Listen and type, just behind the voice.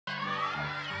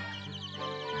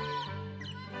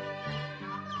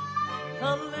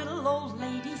The little old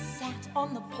lady sat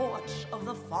on the porch of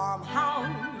the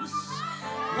farmhouse.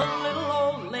 The little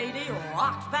old lady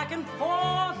rocked back and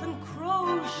forth and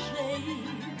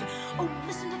crocheted. Oh,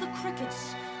 listen to the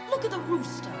crickets. Look at the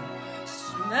rooster.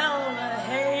 Smell the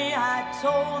hay, I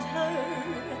told her.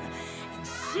 And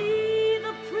see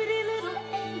the pretty little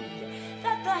egg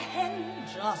that the hen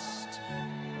just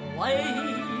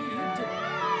laid.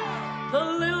 The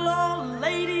little old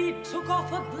lady took off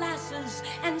her glasses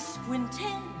and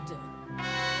squinted.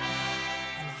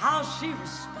 And how she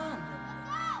responded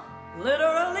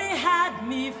literally had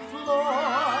me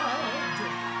floored.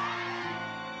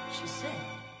 She said,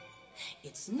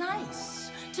 "It's nice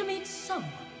to meet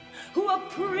someone who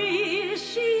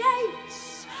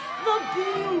appreciates the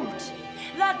beauty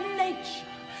that nature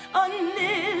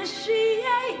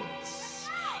initiates.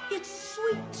 It's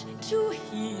sweet to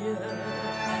hear.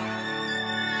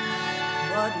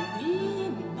 But me,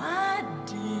 my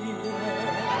dear,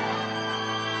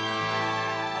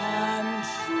 I'm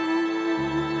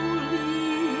truly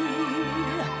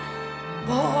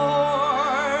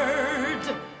bored.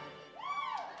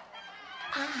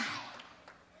 I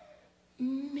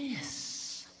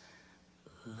miss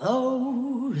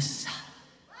those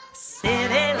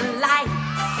city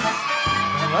lights,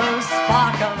 those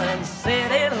sparkling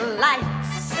city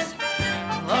lights,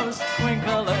 those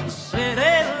twinkling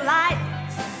city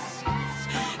lights,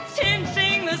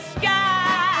 tinting the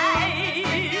skies.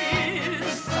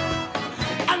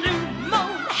 A new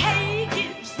moon hay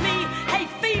gives me hay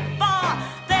fever.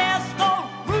 There's the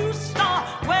rooster,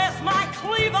 where's my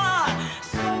cleaver?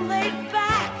 So laid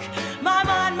back, my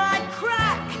mind might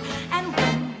crack. And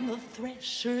when the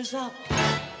thresher's up,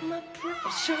 my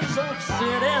pressure's up,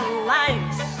 city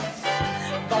lights,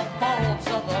 the bulbs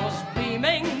of those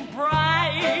beaming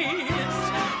brights,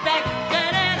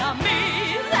 beckoning to me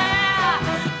there,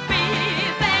 be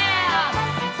there.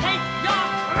 Take your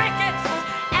crickets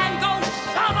and go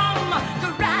shove 'em,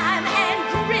 grime and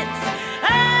grit,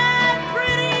 and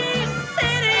pretty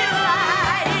city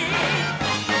lights.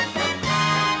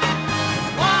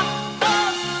 Swap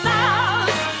those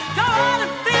sounds, go on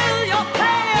and fill your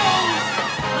pails.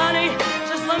 Honey,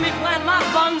 just let me plant my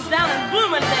buns down in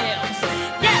Bloomingdale's.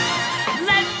 Yes,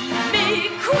 let me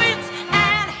quit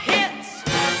and hit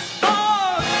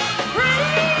those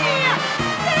pretty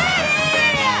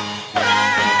city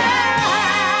lights.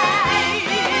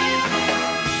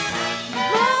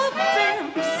 Love them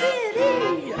city,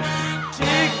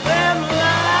 take them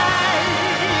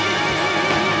lights.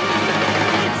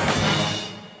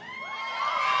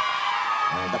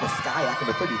 And that was Skye, act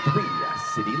number 33,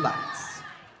 City Lights.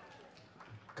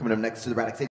 Coming up next to the Radix